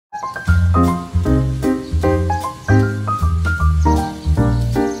Hello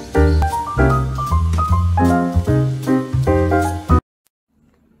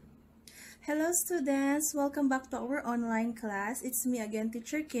students, welcome back to our online class. It's me again,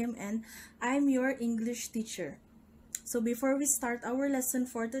 Teacher Kim, and I'm your English teacher. So before we start our lesson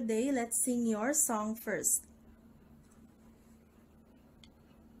for today, let's sing your song first.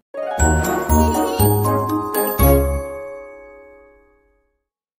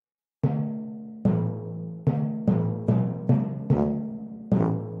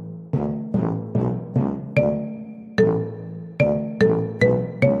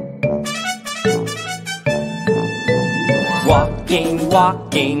 Walking,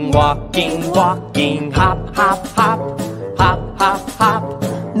 walking, walking, walking, hop, hop, hop, hop, hop, hop.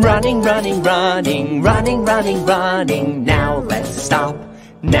 Running, running, running, running, running, running. Now let's stop,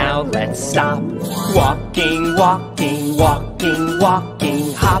 now let's stop. Walking, walking, walking,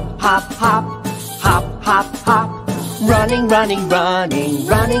 walking, hop, hop, hop, hop, hop, hop. Running, running, running,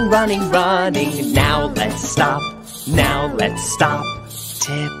 running, running, running. Now let's stop, now let's stop.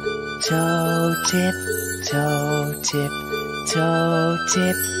 Tip, toe, tip, toe, tip, toe,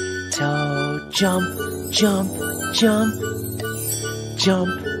 tip, toe, jump, jump, jump, jump,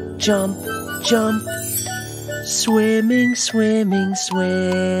 jump, jump. Swimming, swimming,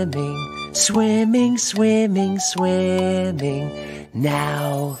 swimming, swimming, swimming, swimming.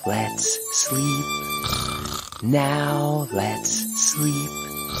 Now let's sleep. Now let's sleep.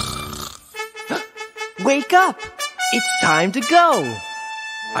 Wake up! It's time to go!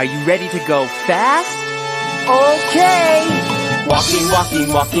 Are you ready to go fast? Okay! Walking,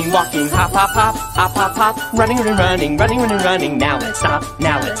 walking, walking, walking, hop, hop, hop, hop, hop, hop. Running, running, running, running, running, running. Now let's stop,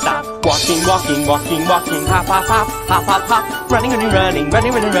 now let's stop. Walking, walking, walking, walking, hop, hop, hop, hop, hop, hop. Running, running, running,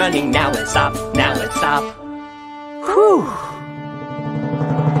 running, running, running. Now let's stop, now let's stop. Whew!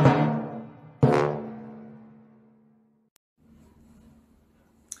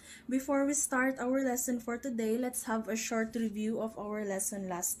 Before we start our lesson for today, let's have a short review of our lesson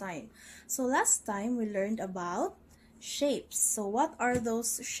last time. So last time we learned about shapes. So what are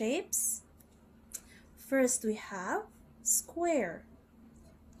those shapes? First we have square,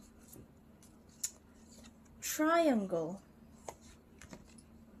 triangle,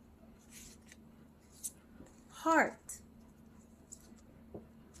 heart,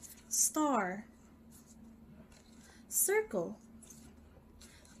 star, circle,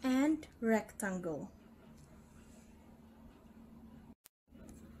 and rectangle.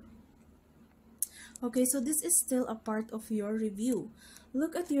 Okay, so this is still a part of your review.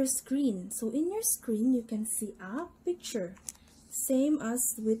 Look at your screen. So in your screen, you can see a picture. Same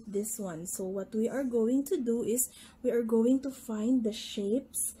as with this one. So what we are going to do is we are going to find the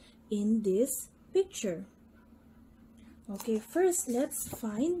shapes in this picture. Okay, first let's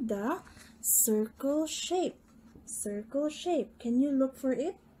find the circle shape. Circle shape. Can you look for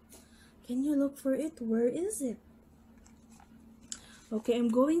it? Can you look for it? Where is it? Okay, I'm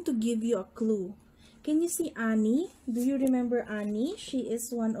going to give you a clue. Can you see Annie? Do you remember Annie? She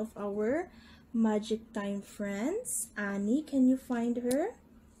is one of our Magic Time friends. Annie, can you find her?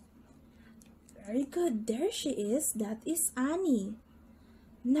 Very good. There she is. That is Annie.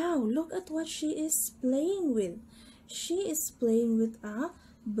 Now, look at what she is playing with. She is playing with a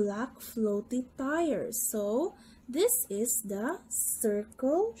black floaty tire. So, this is the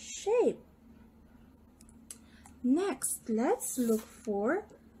circle shape. Next, let's look for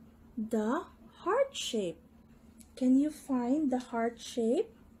the heart shape. Can you find the heart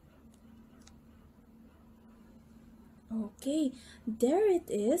shape? Okay, there it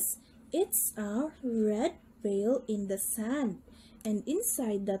is. It's a red pail in the sand. And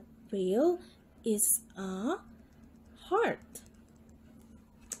inside that pail is a heart.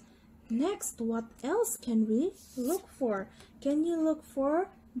 Next, what else can we look for? Can you look for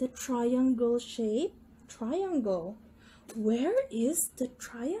the triangle shape? Triangle. Where is the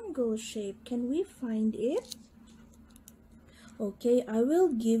triangle shape? Can we find it? Okay, I will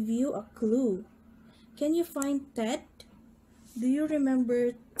give you a clue. Can you find Ted? Do you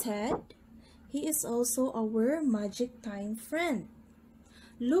remember Ted? He is also our Magic Time friend.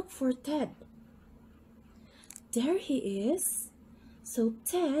 Look for Ted. There he is. So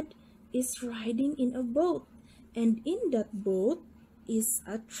Ted is riding in a boat, and in that boat is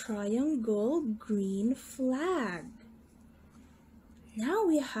a triangle green flag. Now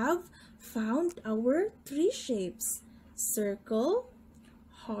we have found our three shapes: circle,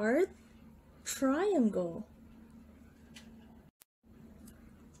 heart, triangle.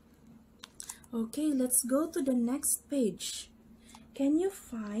 Okay, let's go to the next page. Can you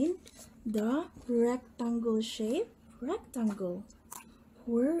find the rectangle shape? Rectangle.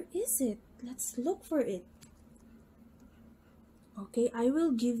 Where is it? Let's look for it. Okay, I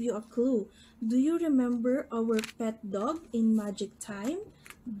will give you a clue. Do you remember our pet dog in Magic Time,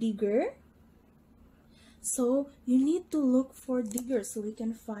 Digger? So you need to look for Digger so we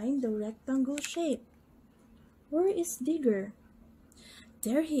can find the rectangle shape. Where is Digger?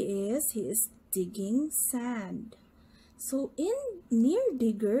 There he is. He is digging sand. So in near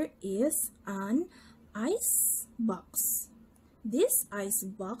Digger is an ice box. This ice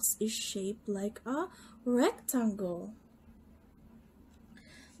box is shaped like a rectangle.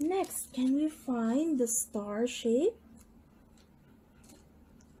 Next, can we find the star shape?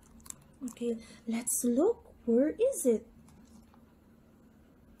 Okay, let's look. Where is it?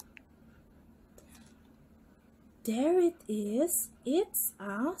 There it is. It's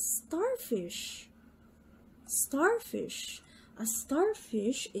a starfish. Starfish. A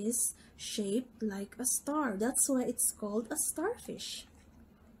starfish is shaped like a star. That's why it's called a starfish.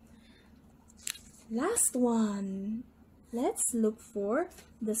 Last one. Let's look for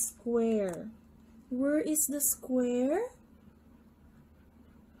the square. Where is the square?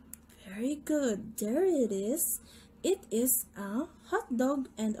 Very good. There it is. It is a hot dog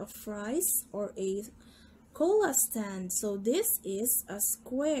and a fries or a cola stand. So this is a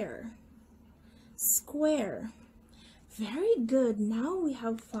square. Square. Very good. Now we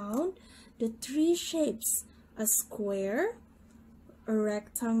have found the three shapes: a square, a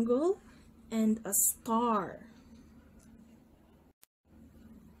rectangle, and a star.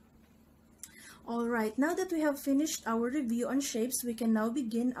 Alright, now that we have finished our review on shapes, we can now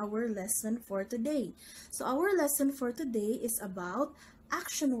begin our lesson for today. So our lesson for today is about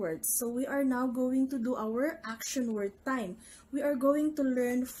action words. So we are now going to do our action word time. We are going to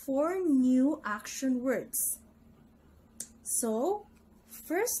learn 4 new action words. So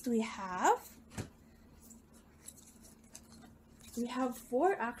first we have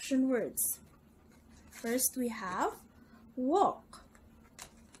 4 action words. First we have walk.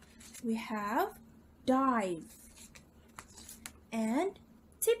 We have dive and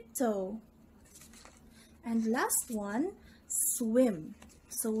tiptoe. And last one, swim.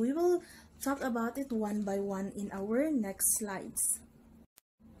 So we will talk about it one by one in our next slides.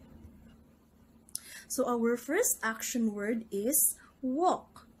 So our first action word is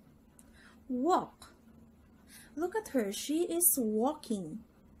walk. Walk. Look at her. She is walking.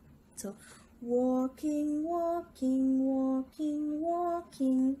 So walking, walking, walking,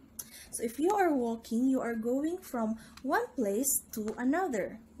 walking. So if you are walking, you are going from one place to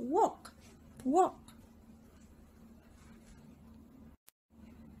another. Walk, walk.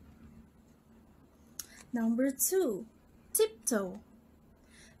 Number 2, tiptoe.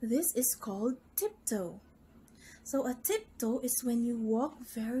 This is called tiptoe. So a tiptoe is when you walk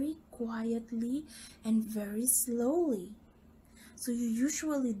very quietly and very slowly. So you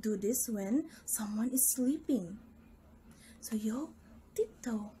usually do this when someone is sleeping. So you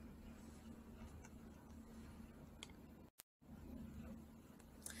tiptoe.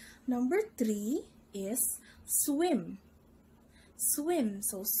 Number 3 is swim. Swim.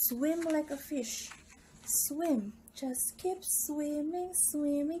 So swim like a fish. Swim. Just keep swimming,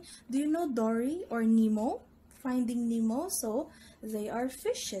 swimming. Do you know Dory or Nemo? Finding Nemo. So they are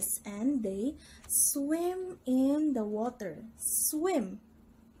fishes and they swim in the water. Swim.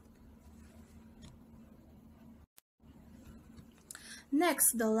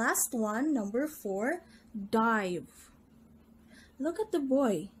 Next, the last one, number 4, dive. Look at the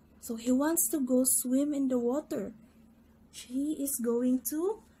boy. So he wants to go swim in the water. He is going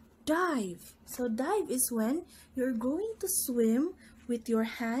to dive. So dive is when you're going to swim with your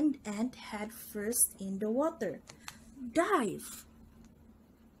hand and head first in the water. Dive.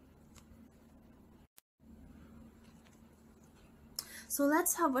 So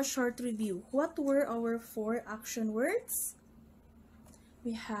let's have a short review. What were our 4 action words?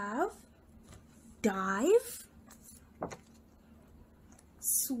 We have dive,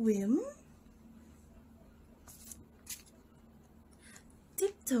 swim,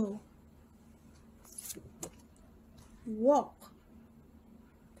 tiptoe, walk,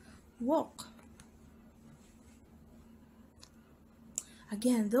 walk.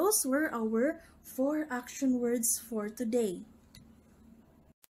 Again, those were our 4 action words for today.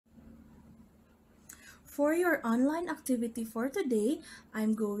 For your online activity for today,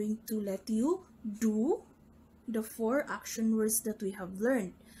 I'm going to let you do the 4 action words that we have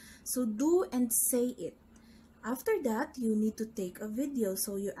learned. So do and say it. After that, you need to take a video.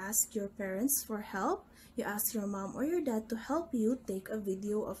 So you ask your parents for help. You ask your mom or your dad to help you take a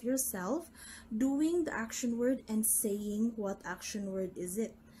video of yourself doing the action word and saying what action word is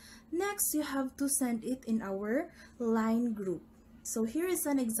it. Next, you have to send it in our line group. So here is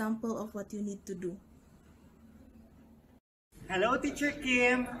an example of what you need to do. Hello, Teacher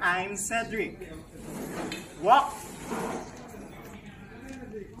Kim. I'm Cedric. Walk.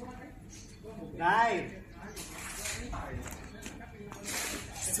 Dive.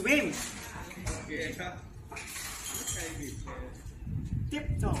 Swim.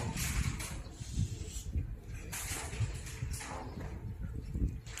 Tiptoe.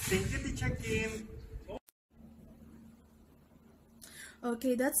 Thank you, Teacher Kim.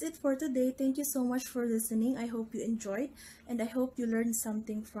 Okay, that's it for today. Thank you so much for listening. I hope you enjoyed and I hope you learned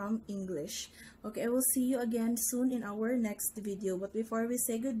something from English. Okay, I will see you again soon in our next video. But before we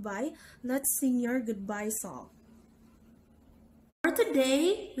say goodbye, let's sing your goodbye song. For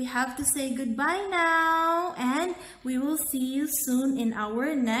today, we have to say goodbye now and we will see you soon in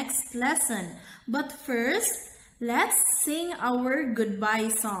our next lesson. But first, let's sing our goodbye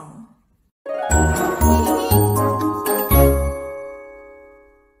song.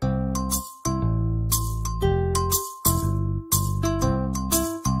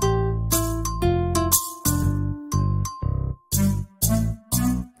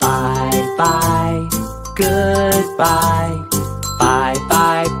 Bye, goodbye. Bye,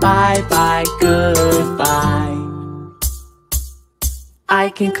 bye, bye, bye, goodbye. I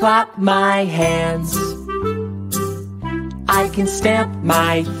can clap my hands. I can stamp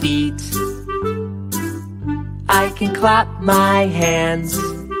my feet. I can clap my hands.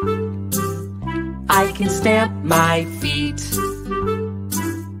 I can stamp my feet.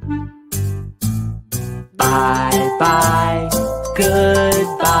 Bye, bye,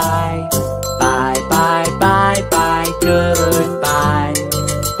 goodbye. Bye, bye, bye, bye, goodbye.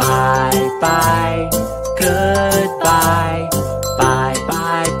 Bye, bye.